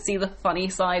they could see the funny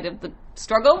side of the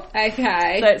struggle.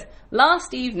 Okay. So it's,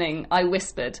 last evening I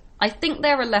whispered, I think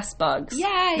there are less bugs.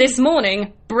 Yay! This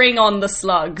morning, bring on the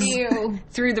slugs. Ew.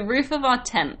 Through the roof of our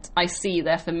tent, I see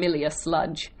their familiar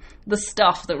sludge. The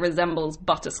stuff that resembles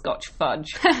butterscotch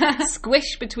fudge.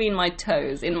 Squish between my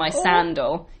toes in my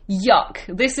sandal. Yuck,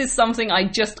 this is something I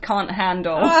just can't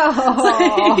handle.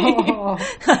 Oh.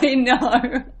 I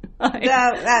know.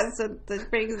 That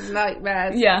brings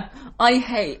nightmares. Yeah, I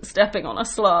hate stepping on a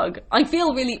slug. I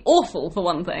feel really awful for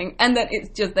one thing, and then it's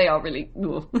just they are really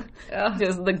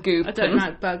just the goop. I don't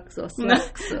like bugs or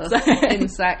slugs or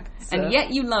insects. And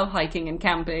yet you love hiking and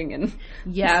camping and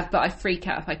yeah, but I freak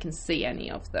out if I can see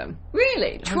any of them.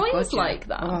 Really, Troy's like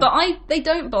that, but they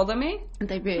don't bother me.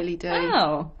 They really do.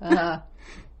 Oh.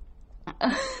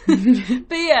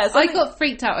 But yeah, so I got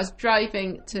freaked out. I was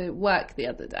driving to work the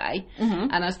other day,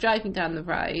 and I was driving down the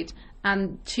road,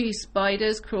 and 2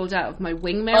 spiders crawled out of my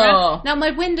wing mirror. Oh. Now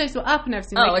my windows were up and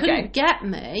everything; they couldn't get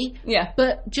me. Yeah,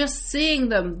 but just seeing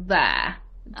them there.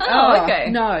 Oh, okay.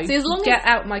 No, see, as long get as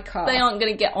out my car. They aren't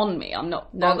going to get on me. I'm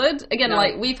not bothered. Again,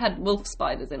 like we've had wolf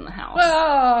spiders in the house,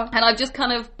 and I've just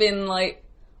kind of been like,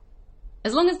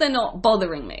 as long as they're not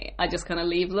bothering me, I just kind of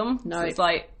leave them. No, so it's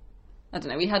like. I don't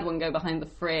know, we had one go behind the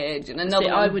fridge and another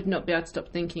one... I would not be able to stop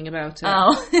thinking about it.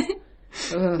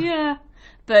 Oh. Yeah.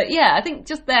 But yeah, I think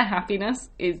just their happiness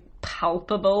is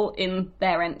palpable in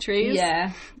their entries.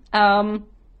 Yeah. And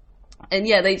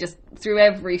yeah, they just, through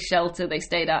every shelter they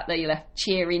stayed at, they left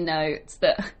cheery notes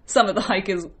that some of the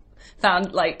hikers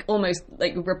found like almost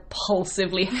like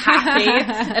repulsively happy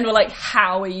and were like,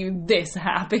 how are you this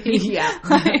happy? Yeah.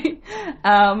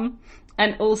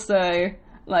 And also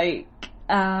like...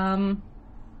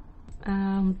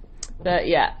 but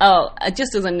yeah.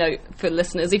 Just as a note for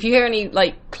listeners, if you hear any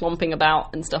like clomping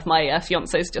about and stuff, my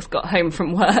fiance's just got home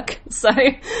from work, so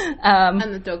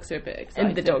and the dogs are a bit excited.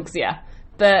 And the dogs, yeah.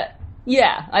 But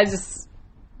yeah,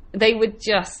 they were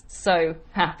just so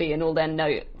happy in all their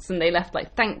notes, and they left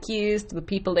like thank yous to the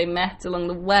people they met along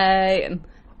the way, and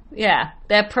yeah,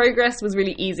 their progress was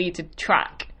really easy to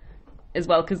track as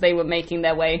well because they were making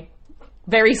their way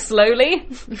very slowly.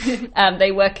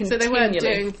 They were continually... So they weren't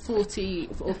doing 40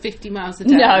 or 50 miles a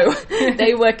day? No.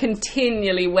 They were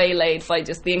continually waylaid by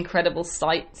just the incredible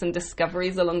sights and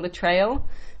discoveries along the trail.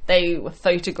 They were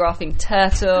photographing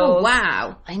turtles. Oh,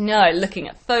 wow. I know, looking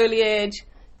at foliage,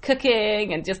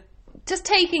 cooking, and just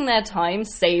taking their time,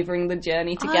 savouring the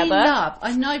journey together.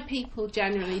 I know people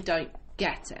generally don't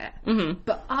get it,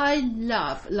 but I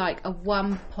love like a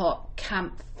one-pot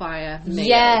campfire meal.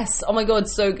 Yes, oh my god,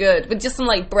 so good, with just some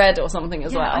like bread or something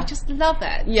as well. I just love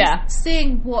it. Yeah, just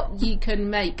seeing what you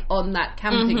can make on that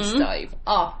camping stove.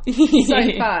 Oh,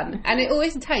 so fun, and it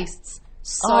always tastes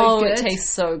so good. It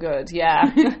tastes so good.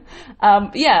 Yeah.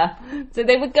 Yeah. So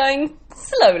they were going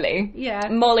slowly. Yeah.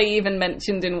 Molly even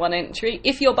mentioned in one entry,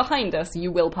 if you're behind us,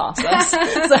 you will pass us. So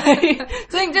I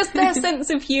think just their sense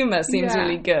of humour seems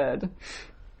really good.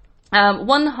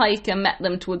 One hiker met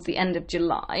them towards the end of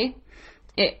July.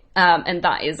 And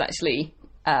that is actually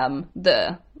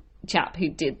the chap who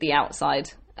did the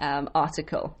outside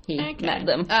article. He met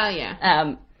them. Oh,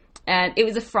 yeah. And it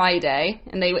was a Friday,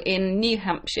 and they were in New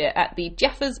Hampshire at the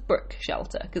Jeffers Brook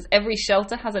shelter, because every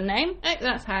shelter has a name. Oh,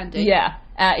 that's handy. Yeah.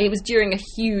 It was during a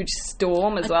huge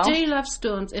storm as well. I do love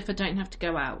storms if I don't have to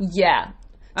go out. Yeah.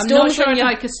 I'm not sure I'd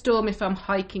like a storm if I'm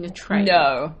hiking a trail.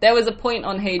 No. There was a point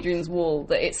on Hadrian's Wall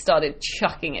that it started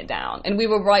chucking it down, and we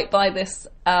were right by this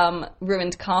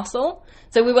ruined castle.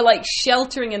 So we were like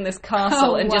sheltering in this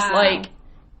castle just like...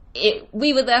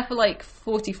 we were there for like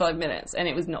 45 minutes and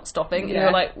it was not stopping. And we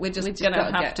were like, we're just gonna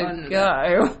have to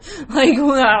go. Like,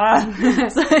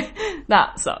 so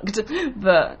that sucked.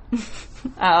 But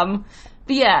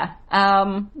yeah,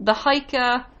 the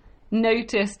hiker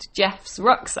noticed Geoff's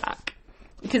rucksack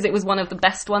because it was one of the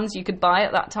best ones you could buy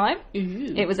at that time.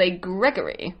 Ooh. It was a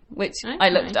Gregory, which I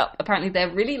looked up. Apparently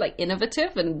they're really like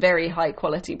innovative and very high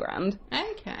quality brand.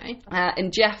 Okay.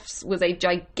 And Geoff's was a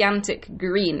gigantic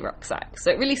green rucksack, so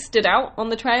it really stood out on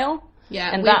the trail. Yeah,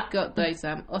 and we've got those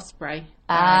Osprey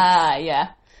bags. Yeah.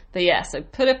 But yeah, so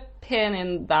put a pin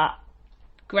in that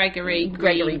Gregory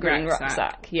green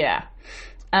rucksack. Yeah.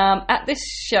 At this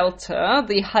shelter,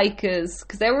 the hikers,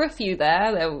 because there were a few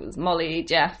there was Molly,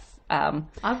 Geoff.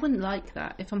 I wouldn't like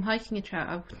that. If I'm hiking a trail,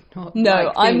 I would not.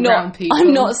 No, I'm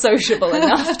not sociable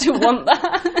enough to want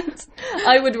that.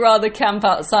 I would rather camp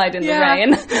outside in the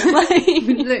rain.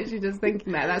 Literally just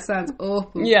thinking that sounds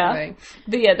awful. Yeah, to me.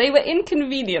 But yeah, they were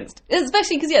inconvenienced,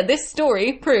 especially because this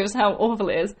story proves how awful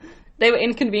it is. They were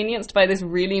inconvenienced by this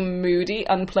really moody,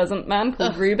 unpleasant man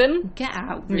called Reuben. Get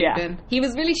out, Reuben. Yeah, he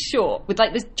was really short with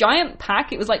like this giant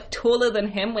pack. It was like taller than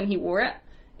him when he wore it.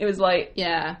 It was like,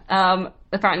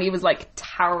 apparently he was like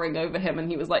towering over him and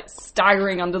he was like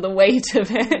staggering under the weight of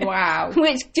it. Wow.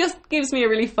 Which just gives me a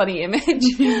really funny image.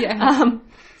 Yeah.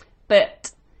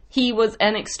 But he was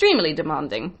an extremely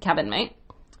demanding cabin mate.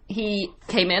 he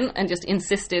came in and just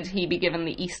insisted he be given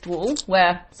the east wall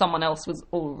where someone else was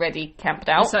already camped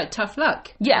out. It's like tough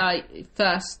luck. Yeah. Like,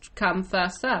 first come,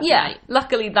 first serve. Yeah. Mate.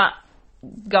 Luckily that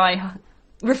guy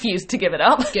refused to give it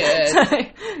up.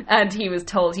 Good. And he was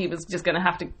told he was just going to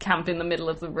have to camp in the middle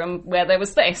of the room where there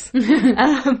was space.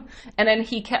 And then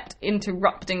he kept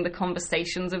interrupting the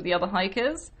conversations of the other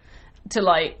hikers to,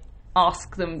 like,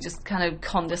 ask them just kind of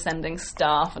condescending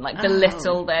stuff and, like,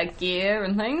 belittle their gear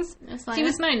and things. It's like,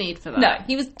 there's no need for that. No,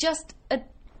 he was just a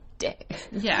dick.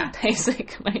 Yeah.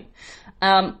 Basically.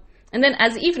 And then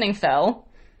as evening fell,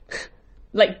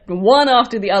 like, one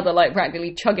after the other, like,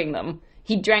 practically chugging them,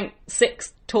 he drank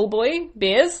 6 tall boy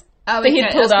beers. Oh, that okay. he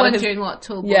had pulled I out was of his... wondering what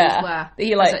tall boys Yeah. were. That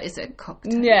he, like... Is it a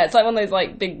cocktail? Yeah, it's like one of those,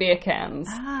 like, big beer cans.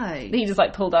 Oh. That he just,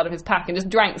 like, pulled out of his pack and just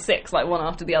drank 6, like, one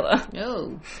after the other.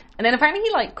 Oh. And then apparently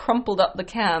he, like, crumpled up the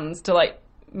cans to, like,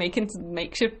 make into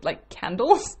makeshift, like,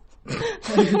 candles.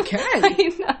 Okay.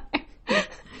 I know.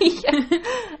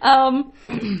 Yeah.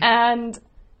 And,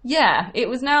 yeah, it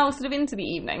was now sort of into the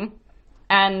evening,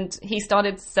 and he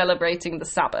started celebrating the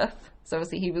Sabbath. So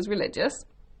obviously he was religious.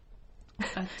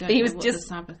 I don't He know was what just... the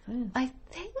Sabbath is. I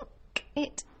think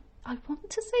I want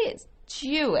to say it's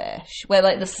Jewish, where,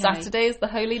 like, the Saturday is the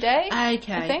holy day.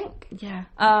 Okay. I think. Yeah.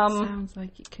 Sounds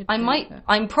like it could I be. might... But...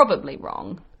 I'm probably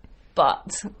wrong,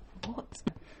 but... What?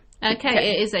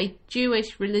 Okay, it is a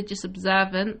Jewish religious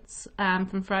observance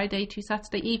from Friday to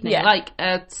Saturday evening, Yeah. like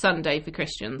a Sunday for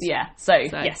Christians. Yeah, so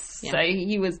yes. yeah. So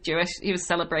he was Jewish. He was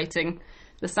celebrating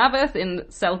the Sabbath in the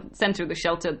centre of the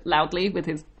shelter loudly with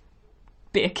his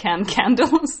beer can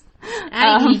candles.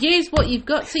 And you use what you've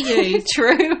got to use.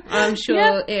 True. I'm sure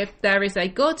Yeah. if there is a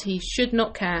God, he should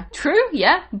not care. True,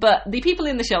 yeah, but the people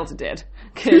in the shelter did.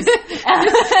 Because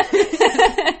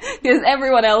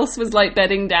everyone else was, like,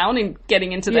 bedding down and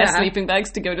getting into their sleeping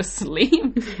bags to go to sleep.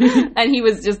 And he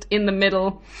was just in the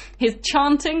middle. His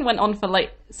chanting went on for,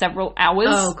 like, several hours.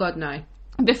 Oh, God, no.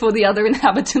 Before the other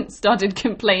inhabitants started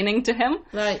complaining to him.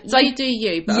 Like, so you do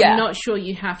you, but I'm not sure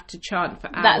you have to chant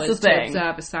for hours That's the to thing.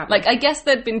 observe a Sabbath. Like, I guess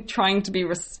they'd been trying to be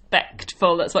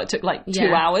respectful. That's why it took, like, 2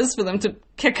 Yeah. hours for them to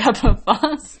kick up a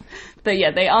fuss. But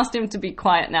yeah, they asked him to be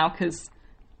quiet now because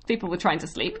people were trying to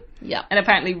sleep. Yeah. And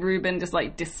apparently Reuben just,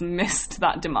 like, dismissed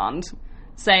that demand,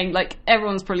 saying, like,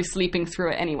 everyone's probably sleeping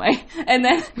through it anyway. And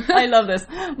then, I love this,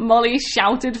 Molly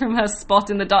shouted from her spot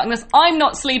in the darkness, "I'm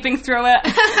not sleeping through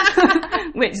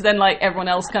it!" Which then, like, everyone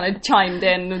else kind of chimed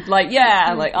in, like,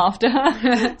 yeah, like, after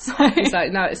her. So, It's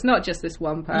like, no, it's not just this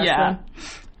one person.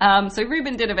 yeah. So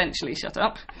Reuben did eventually shut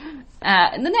up.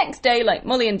 And the next day, like,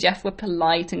 Molly and Geoff were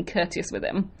polite and courteous with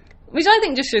him. Which I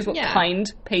think just shows what kind,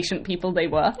 patient people they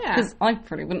were. Yeah. Because I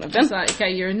probably wouldn't have been. It's like, okay,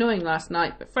 you're annoying last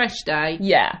night, but fresh day,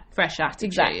 Yeah. fresh attitude.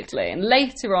 Exactly. And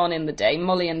later on in the day,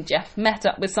 Molly and Geoff met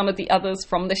up with some of the others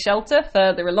from the shelter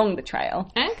further along the trail.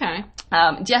 Okay.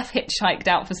 Geoff hitchhiked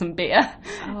out for some beer,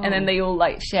 and then they all,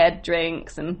 like, shared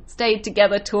drinks and stayed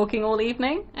together talking all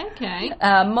evening. Okay.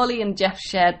 Molly and Geoff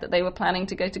shared that they were planning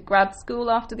to go to grad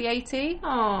school after the AT.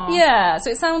 Aww. Yeah, so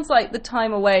it sounds like the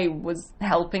time away was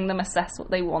helping them assess what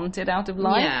they wanted out of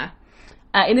life. Yeah.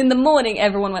 And in the morning,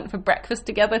 everyone went for breakfast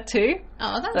together too.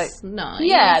 Oh, that's nice.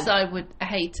 Yeah. I would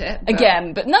hate it. But...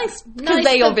 Again, but nice because Nice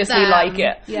they for obviously them. like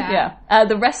it. Yeah.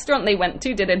 The restaurant they went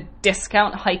to did a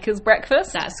discount hiker's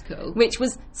breakfast. That's cool. Which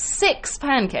was 6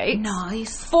 pancakes,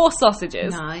 Nice. 4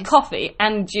 sausages, Nice. coffee,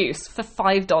 and juice for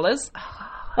 $5.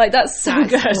 Like, that's so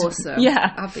That's good. awesome.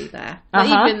 Yeah. I'll be there. But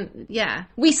even,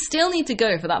 We still need to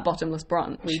go for that bottomless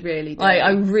brunch. we really do.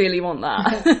 I really want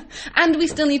that. And we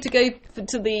still need to go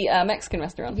to the Mexican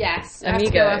restaurant. Yes.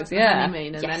 Amigos, Go after yeah.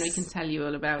 honeymoon, and then we can tell you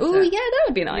all about Ooh, it. yeah, that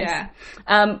would be nice.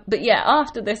 Yeah. But yeah,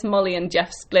 after this, Molly and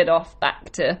Geoff split off back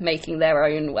to making their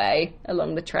own way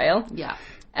along the trail. Yeah.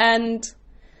 And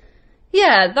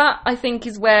yeah, that I think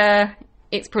is where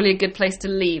it's probably a good place to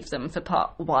leave them for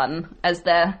part 1, as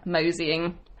they're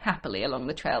moseying happily along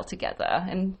the trail together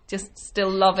and just still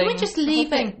loving. Can we just the whole leave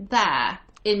thing. it there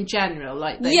in general?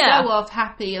 Like, they Yeah. go off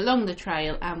happy along the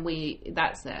trail, and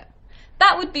that's it.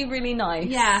 That would be really nice.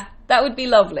 Yeah. That would be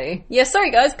lovely. Yeah,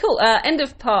 sorry guys, cool. End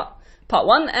of part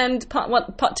 1, and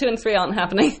part 2 and 3 aren't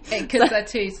happening. Because they're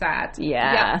too sad.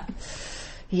 Yeah.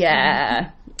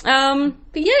 Yeah. But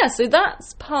yeah, so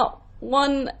that's part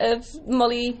 1 of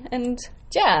Molly and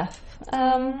Geoff.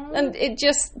 And it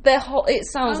just, it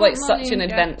sounds like such an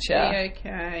adventure.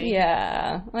 Okay.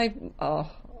 Yeah. It's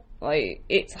You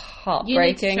need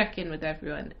heartbreaking. to check in with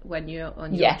everyone when you're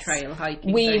on your trail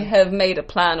hiking. We thing. have made a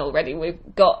plan already. We've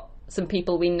got some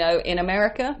people we know in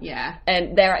America. Yeah.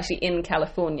 And they're actually in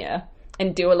California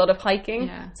and do a lot of hiking.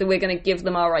 Yeah. So we're going to give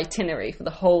them our itinerary for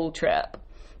the whole trip.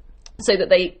 so that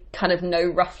they kind of know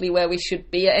roughly where we should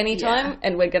be at any time,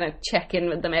 and we're going to check in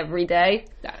with them every day.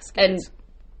 That's good. And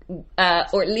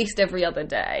or at least every other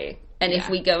day. And if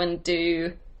we go and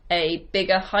do a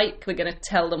bigger hike, we're going to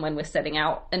tell them when we're setting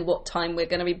out and what time we're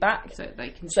going to be back. So they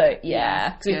can...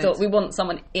 because we thought we want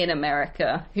someone in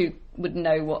America who would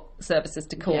know what services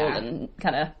to call and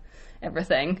kind of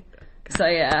everything. So,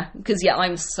 because,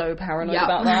 I'm so paranoid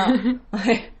about that.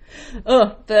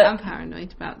 I'm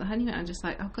paranoid about the honeymoon. I'm just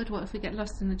like, oh god, what if we get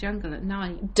lost in the jungle at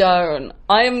night? Don't.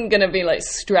 I'm gonna be like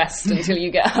stressed until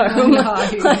you get home.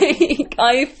 Like,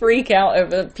 I freak out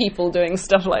over people doing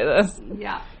stuff like this.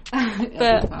 Yeah.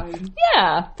 But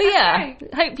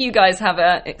hope you guys have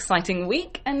an exciting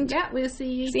week, and we'll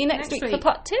see you next week for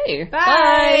part 2.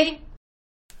 Bye.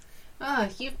 Oh,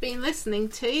 you've been listening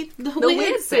to The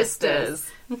Weird Sisters.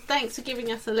 Thanks for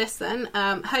giving us a listen.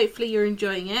 Hopefully you're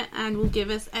enjoying it, and will give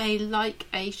us a like,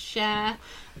 a share,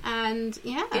 and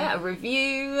a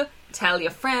review. Tell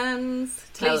your friends.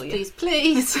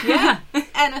 Please.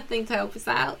 Anything to help us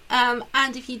out.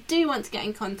 And if you do want to get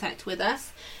in contact with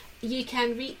us, you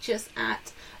can reach us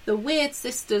at the Weird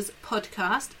Sisters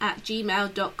Podcast at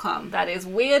gmail.com. That is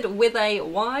weird with a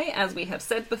Y, as we have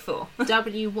said before.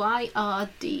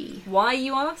 WYRD. Why,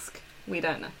 you ask? We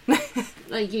don't know.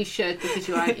 You should, because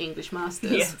you are English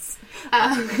masters. Yes.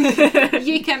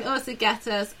 You can also get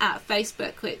us at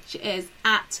Facebook, which is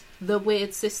at the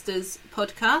Weird Sisters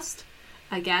Podcast.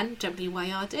 Again,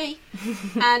 WYRD.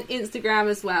 And Instagram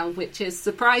as well, which is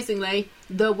surprisingly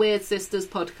the Weird Sisters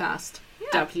Podcast.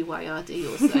 WYRD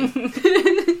also.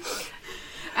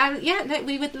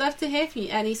 We would love to hear from you.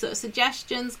 Any sort of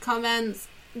suggestions, comments,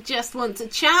 just want to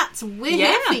chat, we're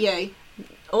here for you.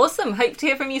 Awesome. Hope to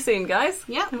hear from you soon, guys.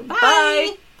 Yeah. Bye.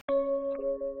 Bye.